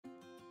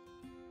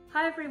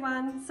Hi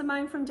everyone,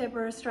 Simone from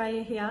DEBRA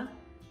Australia here.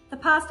 The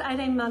past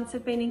 18 months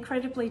have been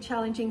incredibly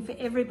challenging for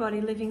everybody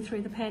living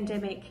through the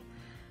pandemic.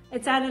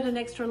 It's added an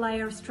extra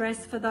layer of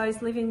stress for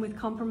those living with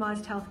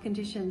compromised health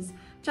conditions,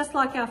 just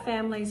like our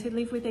families who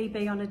live with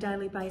EB on a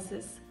daily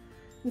basis.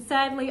 And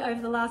sadly, over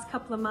the last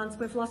couple of months,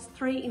 we've lost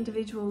 3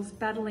 individuals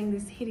battling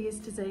this hideous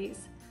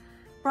disease.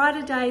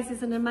 Brighter Days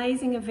is an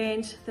amazing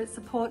event that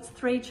supports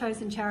 3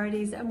 chosen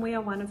charities, and we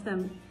are one of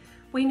them.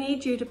 We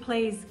need you to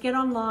please get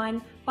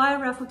online, buy a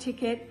raffle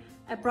ticket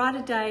at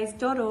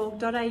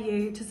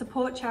brighterdays.org.au to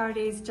support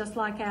charities just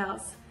like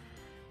ours.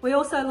 We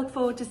also look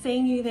forward to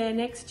seeing you there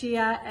next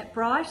year at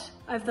Bright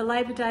over the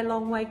Labor Day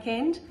long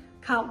weekend.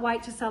 Can't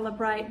wait to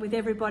celebrate with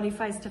everybody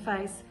face to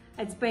face.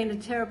 It's been a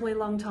terribly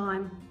long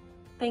time.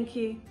 Thank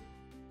you.